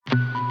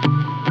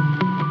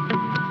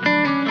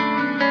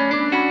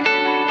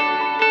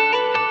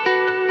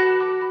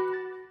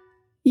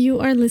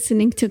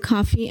listening to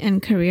Coffee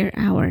and Career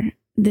Hour.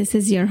 This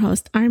is your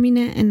host,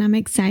 Armina, and I'm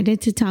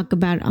excited to talk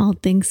about all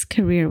things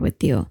career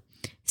with you.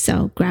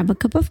 So grab a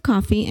cup of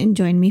coffee and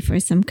join me for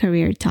some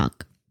career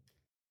talk.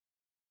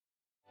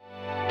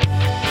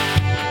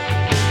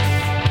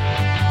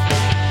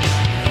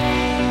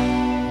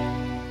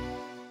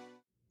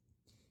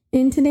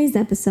 In today's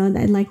episode,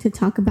 I'd like to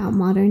talk about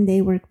modern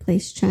day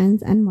workplace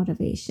trends and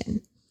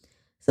motivation.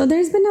 So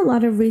there's been a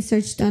lot of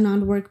research done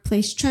on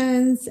workplace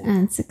trends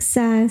and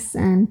success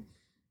and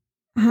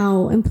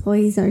how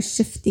employees are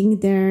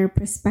shifting their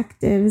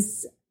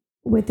perspectives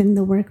within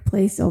the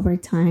workplace over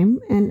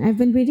time. And I've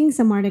been reading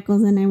some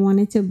articles and I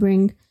wanted to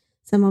bring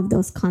some of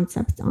those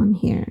concepts on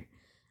here.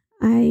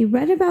 I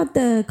read about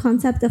the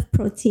concept of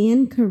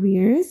protean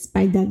careers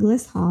by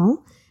Douglas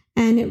Hall,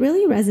 and it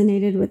really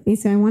resonated with me.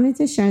 So I wanted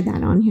to share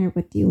that on here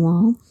with you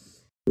all.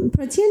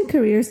 Protean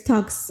careers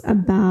talks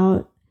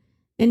about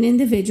an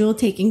individual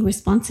taking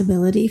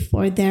responsibility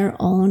for their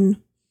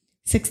own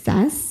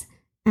success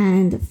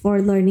and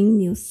for learning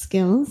new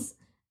skills,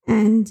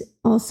 and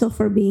also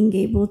for being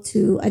able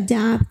to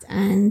adapt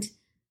and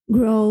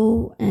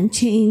grow and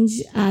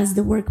change as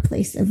the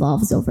workplace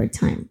evolves over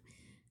time.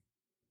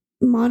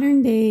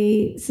 Modern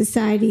day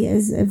society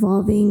is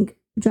evolving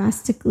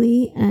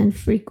drastically and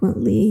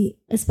frequently,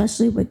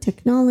 especially with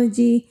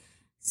technology.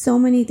 So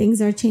many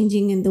things are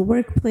changing in the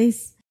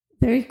workplace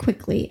very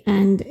quickly,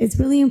 and it's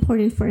really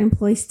important for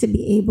employees to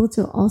be able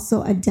to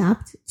also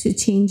adapt to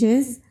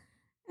changes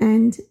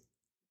and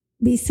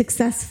be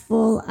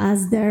successful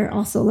as they're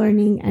also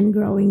learning and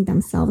growing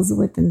themselves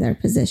within their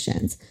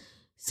positions.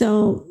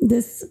 So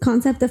this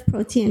concept of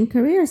protean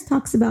careers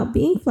talks about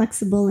being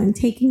flexible and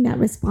taking that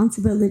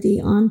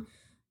responsibility on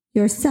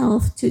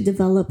yourself to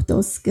develop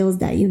those skills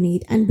that you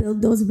need and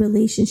build those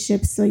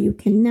relationships so you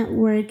can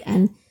network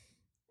and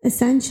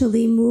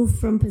essentially move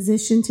from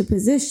position to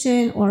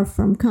position, or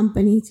from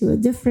company to a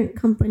different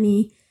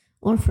company,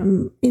 or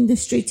from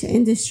industry to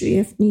industry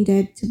if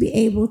needed, to be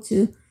able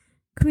to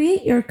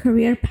create your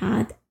career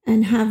path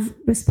and have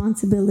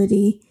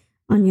responsibility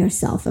on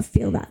yourself, or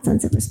feel that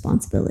sense of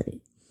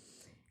responsibility.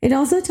 It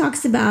also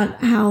talks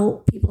about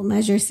how people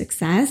measure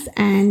success,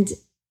 and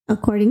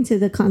according to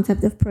the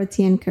concept of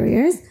protean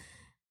careers,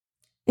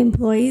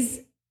 employees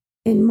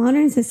in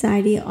modern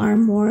society are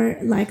more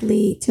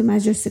likely to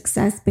measure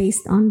success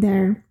based on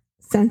their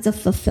sense of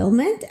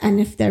fulfillment and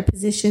if their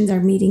positions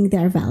are meeting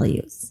their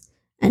values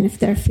and if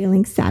they're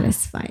feeling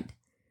satisfied.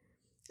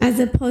 As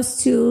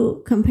opposed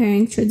to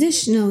comparing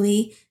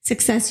traditionally,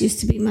 success used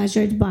to be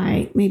measured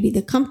by maybe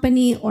the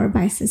company or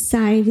by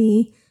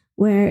society,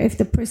 where if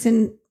the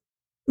person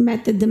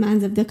met the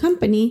demands of the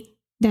company,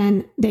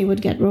 then they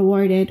would get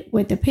rewarded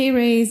with a pay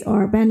raise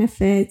or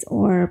benefits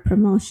or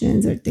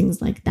promotions or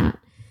things like that.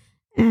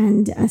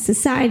 And a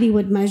society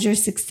would measure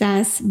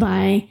success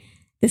by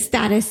the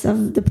status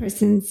of the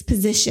person's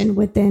position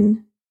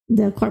within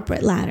the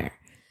corporate ladder.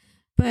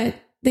 But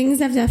things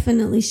have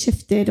definitely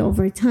shifted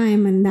over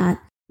time, and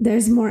that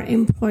there's more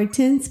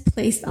importance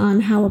placed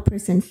on how a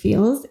person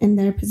feels in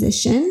their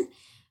position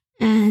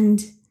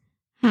and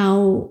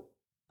how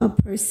a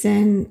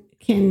person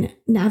can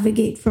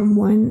navigate from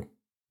one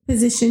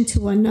position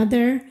to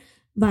another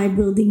by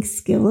building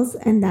skills,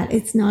 and that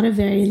it's not a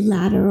very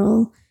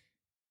lateral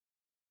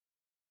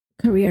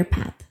career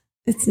path.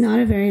 It's not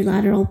a very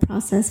lateral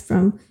process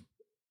from,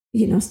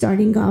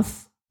 starting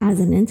off as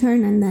an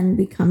intern and then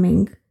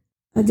becoming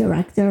a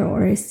director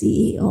or a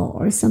CEO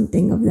or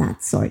something of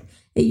that sort.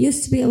 It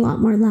used to be a lot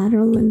more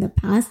lateral in the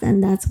past,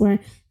 and that's where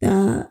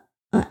the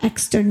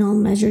external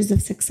measures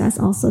of success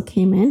also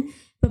came in.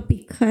 But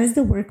because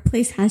the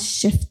workplace has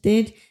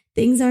shifted,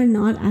 things are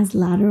not as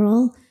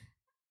lateral,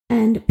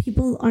 and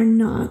people are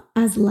not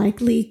as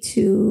likely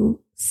to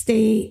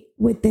stay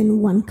within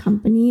one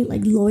company.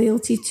 Like,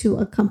 loyalty to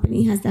a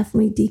company has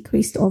definitely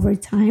decreased over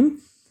time,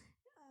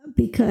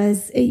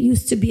 because it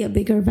used to be a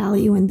bigger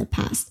value in the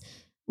past,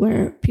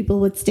 where people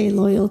would stay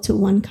loyal to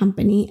one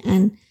company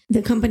and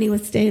the company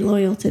would stay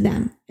loyal to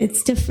them.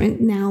 It's different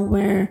now,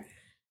 where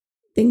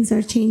things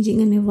are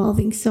changing and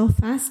evolving so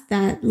fast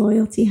that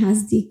loyalty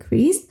has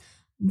decreased,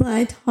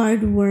 but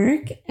hard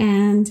work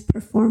and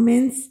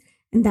performance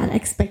and that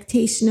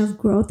expectation of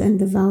growth and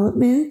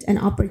development and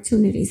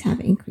opportunities have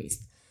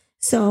increased.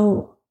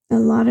 So a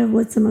lot of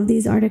what some of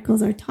these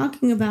articles are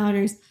talking about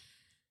is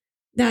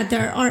that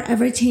there are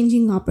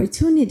ever-changing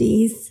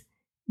opportunities,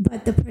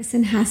 but the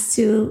person has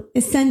to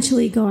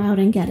essentially go out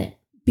and get it,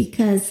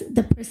 because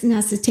the person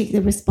has to take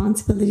the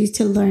responsibility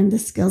to learn the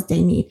skills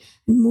they need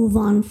and move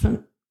on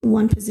from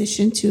one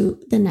position to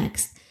the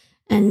next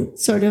and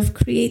sort of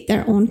create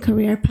their own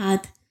career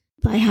path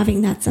by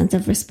having that sense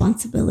of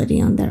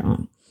responsibility on their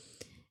own.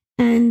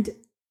 And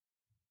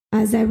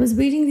as I was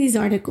reading these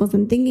articles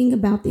and thinking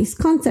about these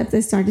concepts, I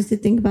started to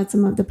think about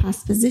some of the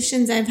past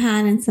positions I've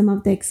had and some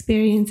of the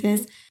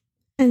experiences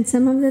and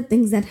some of the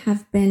things that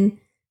have been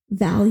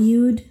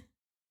valued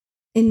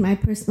in my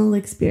personal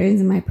experience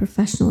and my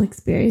professional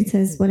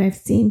experiences, what I've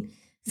seen.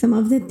 Some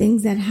of the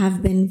things that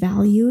have been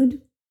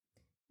valued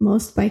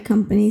most by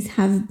companies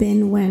have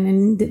been when an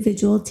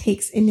individual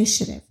takes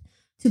initiative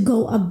to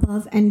go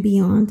above and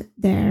beyond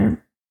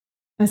their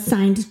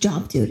assigned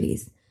job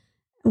duties.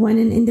 When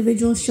an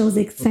individual shows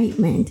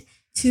excitement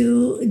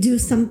to do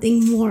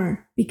something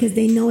more because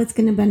they know it's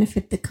going to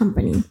benefit the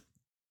company.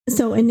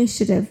 So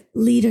initiative,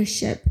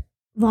 leadership,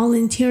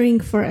 volunteering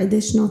for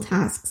additional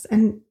tasks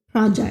and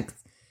projects,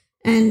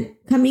 and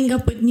coming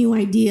up with new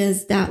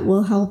ideas that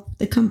will help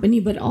the company,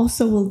 but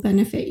also will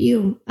benefit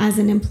you as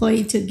an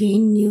employee to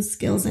gain new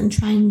skills and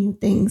try new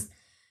things.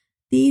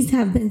 These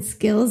have been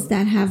skills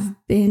that have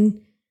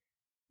been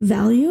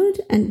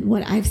valued and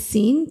what I've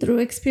seen through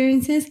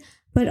experiences,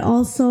 but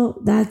also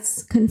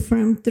that's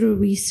confirmed through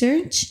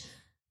research.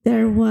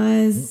 There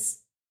was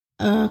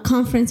a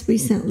conference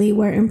recently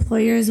where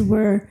employers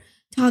were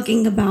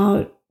talking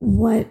about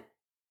what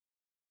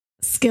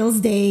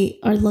skills they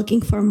are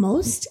looking for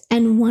most.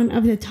 And one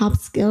of the top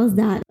skills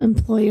that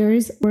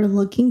employers were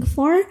looking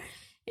for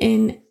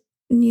in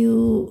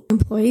new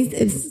employees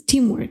is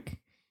teamwork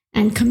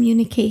and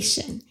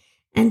communication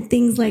and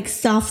things like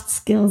soft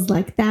skills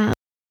like that,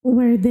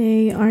 where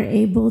they are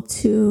able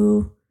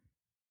to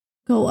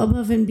go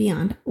above and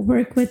beyond,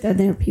 work with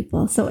other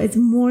people. So it's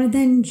more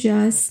than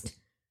just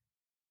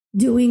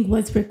doing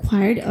what's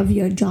required of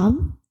your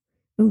job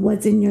and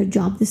what's in your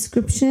job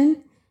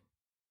description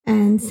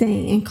and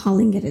saying and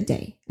calling it a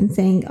day and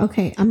saying,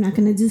 okay, I'm not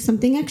going to do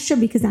something extra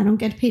because I don't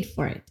get paid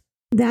for it.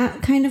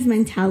 That kind of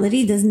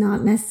mentality does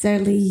not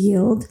necessarily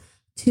yield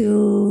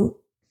to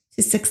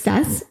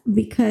success,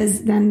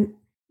 because then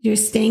you're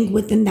staying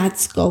within that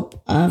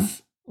scope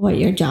of what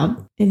your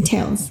job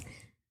entails.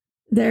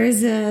 There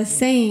is a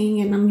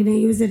saying, and I'm going to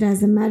use it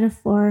as a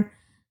metaphor.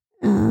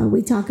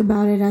 We talk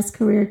about it as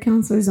career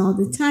counselors all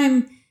the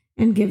time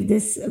and give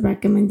this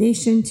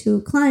recommendation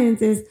to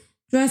clients is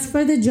dress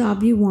for the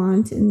job you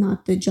want and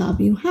not the job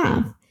you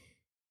have.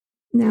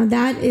 Now,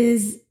 that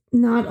is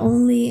not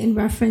only in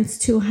reference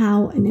to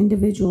how an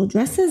individual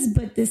dresses,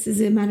 but this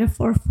is a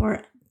metaphor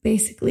for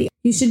basically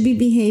you should be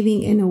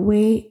behaving in a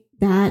way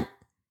that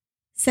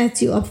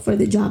sets you up for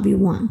the job you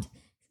want.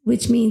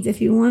 Which means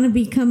if you want to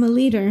become a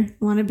leader,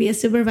 want to be a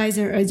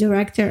supervisor, a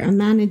director, a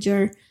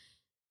manager,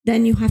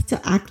 then you have to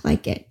act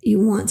like it. You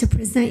want to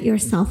present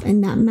yourself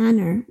in that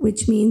manner,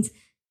 which means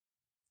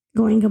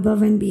going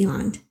above and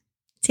beyond,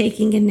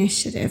 taking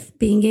initiative,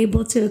 being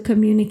able to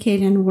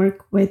communicate and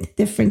work with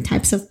different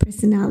types of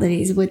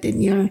personalities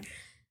within your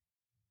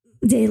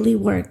daily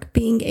work,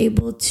 being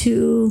able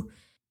to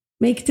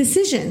make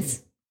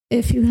decisions.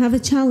 If you have a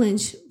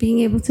challenge,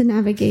 being able to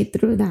navigate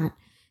through that.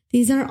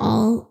 These are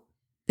all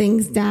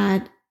things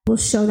that will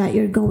show that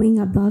you're going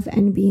above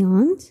and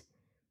beyond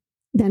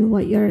than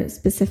what your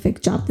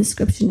specific job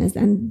description is.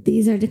 And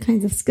these are the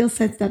kinds of skill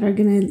sets that are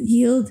going to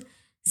yield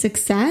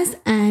success.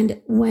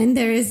 And when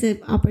there is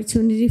an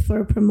opportunity for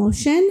a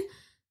promotion,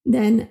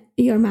 then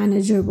your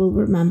manager will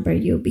remember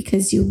you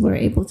because you were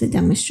able to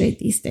demonstrate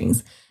these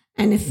things.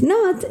 And if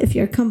not, if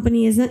your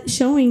company isn't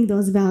showing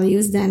those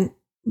values, then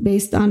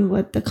based on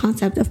what the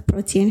concept of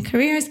protein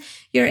careers,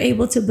 you're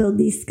able to build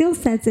these skill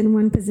sets in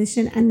one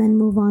position and then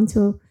move on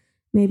to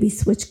maybe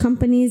switch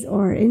companies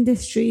or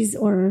industries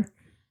or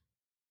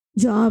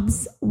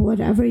jobs,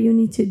 whatever you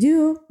need to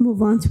do,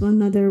 move on to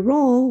another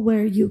role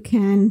where you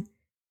can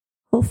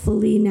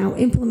hopefully now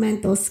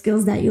implement those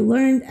skills that you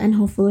learned, and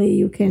hopefully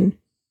you can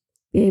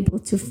be able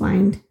to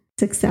find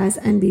success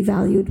and be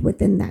valued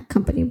within that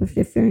company. But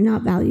if you're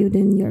not valued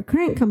in your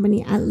current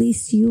company, at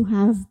least you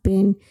have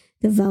been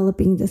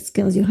developing the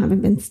skills. You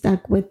haven't been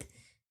stuck with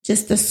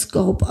just the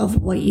scope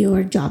of what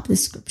your job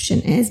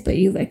description is, but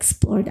you've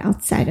explored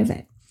outside of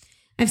it.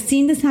 I've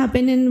seen this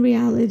happen in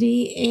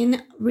reality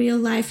in real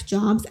life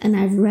jobs, and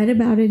I've read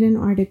about it in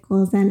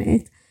articles, and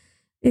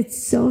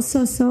it's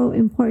so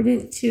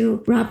important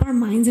to wrap our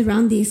minds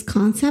around these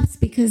concepts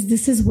because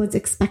this is what's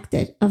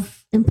expected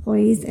of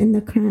employees in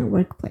the current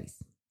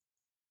workplace.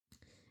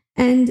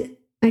 And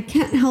I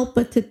can't help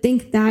but to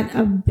think that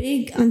a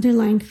big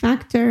underlying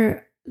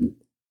factor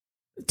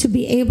to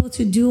be able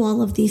to do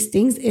all of these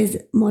things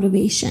is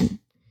motivation.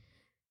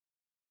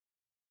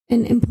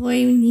 An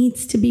employee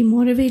needs to be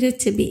motivated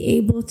to be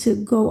able to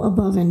go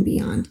above and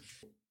beyond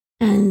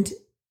and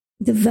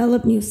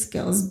develop new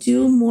skills,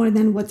 do more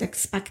than what's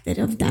expected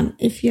of them.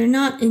 If you're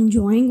not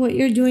enjoying what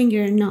you're doing,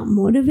 you're not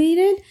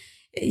motivated,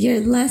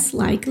 you're less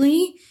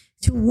likely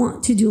to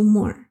want to do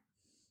more.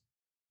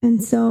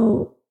 And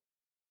so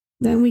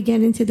then we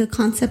get into the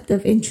concept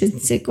of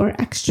intrinsic or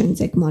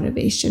extrinsic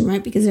motivation,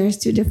 right? Because there's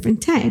two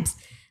different types.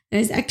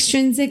 There's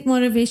extrinsic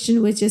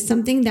motivation, which is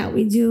something that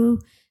we do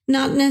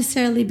not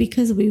necessarily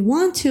because we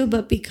want to,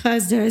 but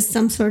because there is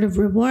some sort of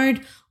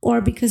reward or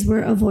because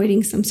we're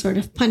avoiding some sort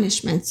of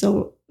punishment.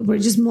 So we're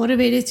just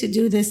motivated to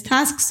do this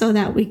task so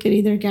that we could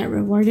either get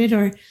rewarded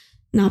or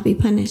not be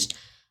punished.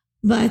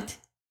 But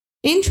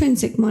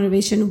intrinsic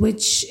motivation,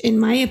 which in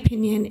my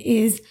opinion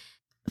is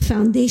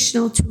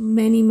foundational to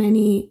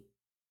many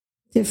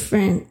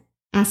different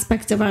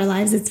aspects of our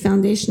lives. It's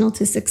foundational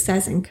to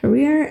success in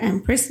career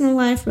and personal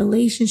life,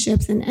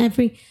 relationships, and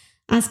every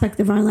aspect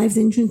of our lives.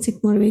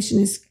 Intrinsic motivation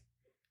is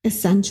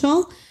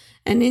essential.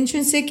 And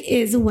intrinsic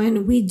is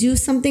when we do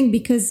something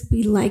because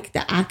we like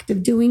the act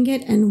of doing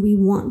it and we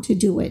want to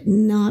do it,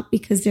 not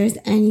because there's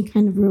any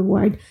kind of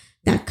reward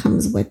that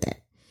comes with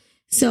it.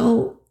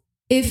 So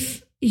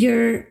if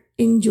you're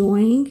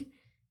enjoying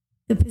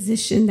the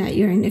position that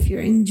you're in, if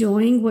you're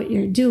enjoying what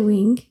you're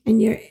doing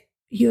and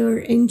you're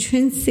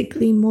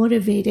intrinsically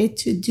motivated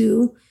to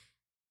do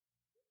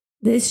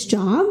this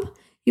job,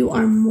 you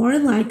are more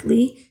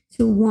likely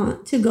to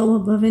want to go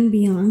above and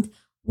beyond,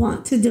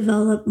 want to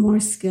develop more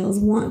skills,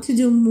 want to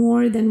do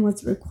more than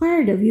what's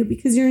required of you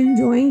because you're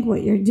enjoying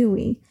what you're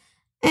doing.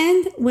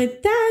 And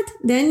with that,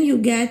 then you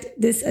get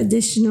this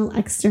additional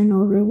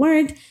external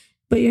reward,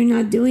 but you're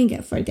not doing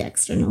it for the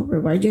external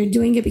reward. You're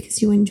doing it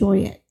because you enjoy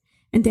it.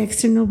 And the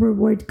external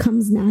reward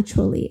comes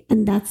naturally.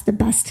 And that's the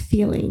best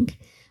feeling.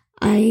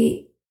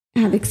 I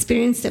have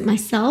experienced it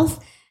myself,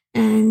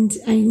 and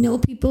I know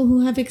people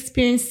who have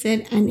experienced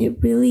it. And it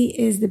really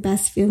is the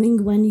best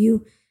feeling when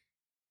you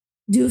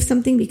do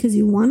something because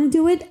you want to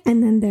do it,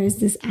 and then there's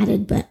this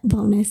added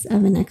bonus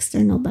of an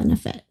external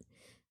benefit.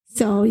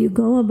 So you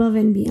go above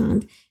and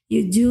beyond.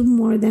 You do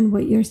more than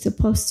what you're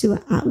supposed to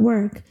at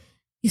work.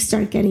 You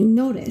start getting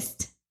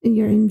noticed, and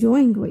you're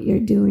enjoying what you're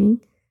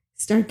doing.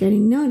 Start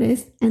getting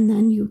noticed, and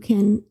then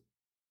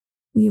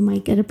you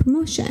might get a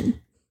promotion.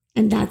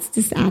 And that's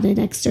this added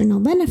external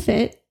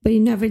benefit, but you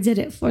never did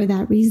it for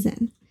that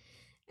reason.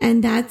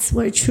 And that's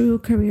where true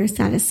career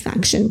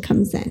satisfaction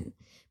comes in.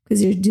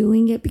 Because you're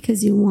doing it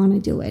because you want to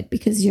do it,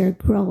 because you're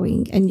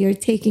growing and you're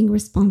taking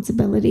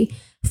responsibility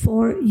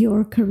for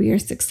your career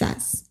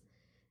success.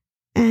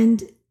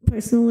 And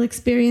personal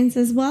experience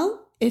as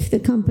well. If the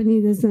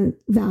company doesn't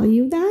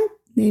value that,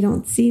 they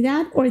don't see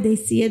that, or they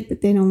see it,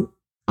 but they don't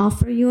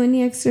offer you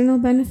any external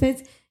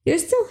benefits, you're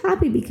still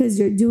happy because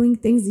you're doing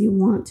things you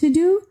want to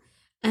do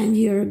and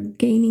you're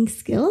gaining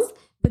skills.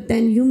 But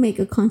then you make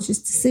a conscious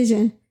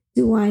decision.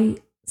 Do I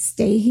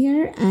stay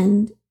here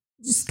and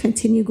just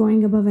continue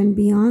going above and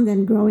beyond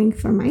and growing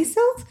for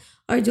myself?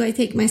 Or do I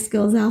take my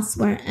skills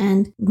elsewhere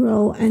and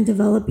grow and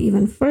develop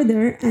even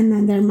further? And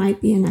then there might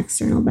be an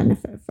external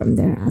benefit from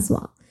there as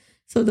well.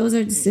 So those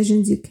are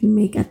decisions you can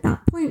make at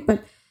that point.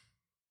 But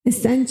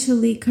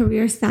essentially,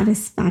 career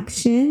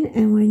satisfaction,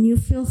 and when you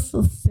feel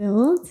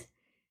fulfilled,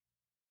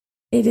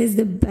 it is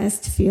the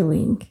best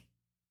feeling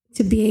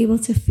to be able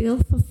to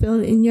feel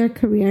fulfilled in your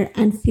career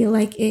and feel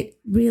like it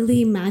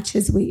really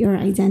matches with your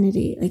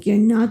identity. Like you're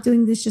not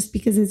doing this just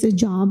because it's a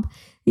job.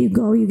 You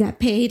go, you get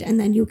paid, and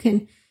then you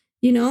can,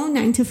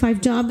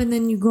 9-to-5 job, and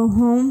then you go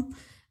home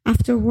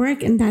after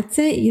work and that's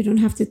it. You don't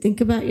have to think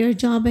about your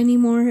job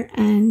anymore,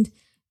 and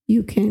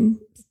you can,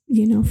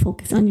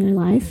 focus on your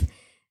life.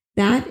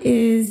 That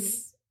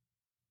is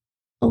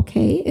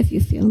okay if you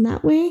feel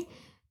that way.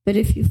 But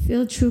if you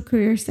feel true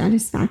career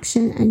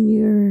satisfaction and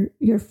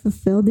you're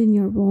fulfilled in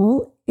your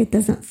role, it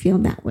doesn't feel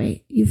that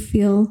way. You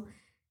feel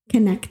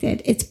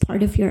connected. It's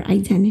part of your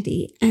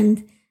identity.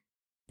 And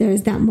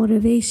there's that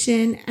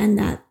motivation and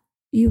that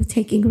you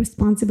taking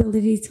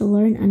responsibility to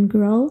learn and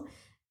grow,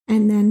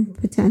 and then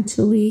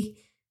potentially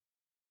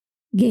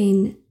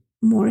gain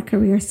more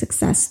career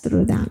success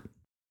through that.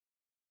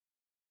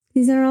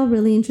 These are all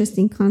really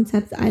interesting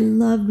concepts. I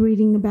loved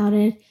reading about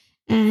it,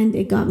 and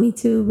it got me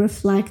to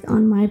reflect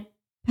on my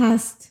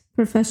past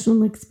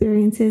professional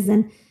experiences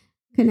and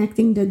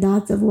connecting the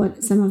dots of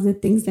what some of the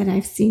things that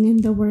I've seen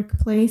in the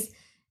workplace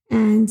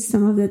and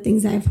some of the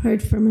things I've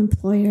heard from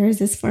employers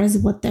as far as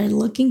what they're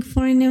looking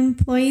for in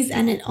employees.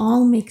 And it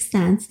all makes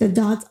sense. The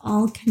dots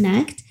all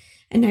connect.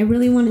 And I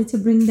really wanted to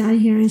bring that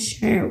here and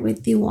share it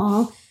with you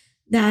all,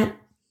 that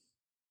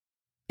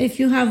if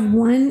you have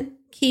one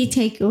key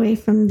takeaway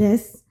from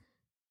this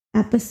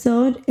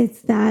episode,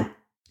 it's that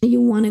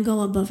you want to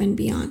go above and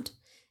beyond.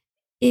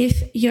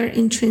 If you're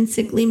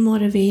intrinsically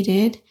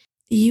motivated,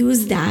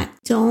 use that.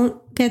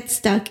 Don't get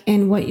stuck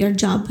in what your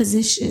job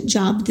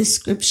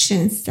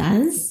description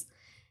says.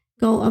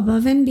 Go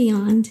above and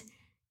beyond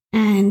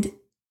and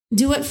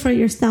do it for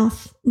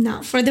yourself,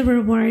 not for the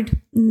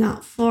reward,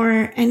 not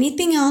for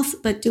anything else,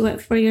 but do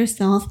it for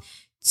yourself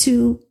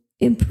to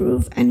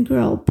improve and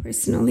grow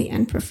personally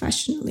and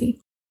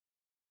professionally.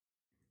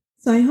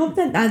 So I hope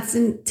that that's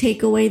a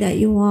takeaway that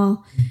you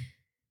all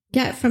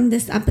get from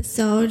this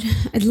episode.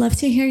 I'd love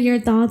to hear your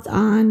thoughts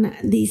on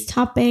these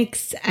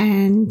topics,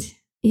 and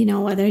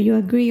whether you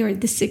agree or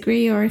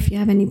disagree, or if you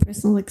have any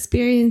personal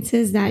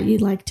experiences that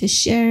you'd like to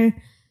share,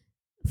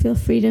 feel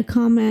free to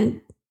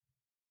comment.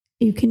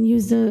 You can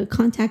use the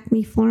contact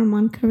me form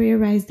on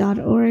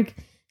careerrise.org.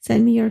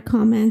 Send me your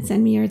comments,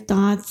 send me your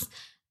thoughts.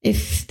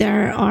 If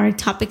there are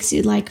topics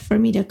you'd like for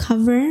me to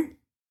cover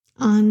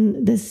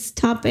on this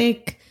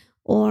topic,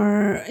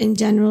 or in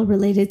general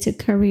related to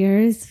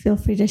careers, feel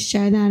free to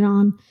share that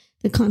on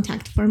the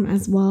contact form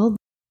as well.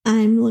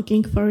 I'm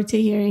looking forward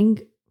to hearing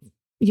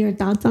your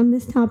thoughts on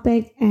this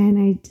topic, and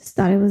I just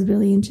thought it was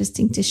really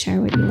interesting to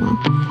share with you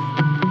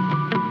all.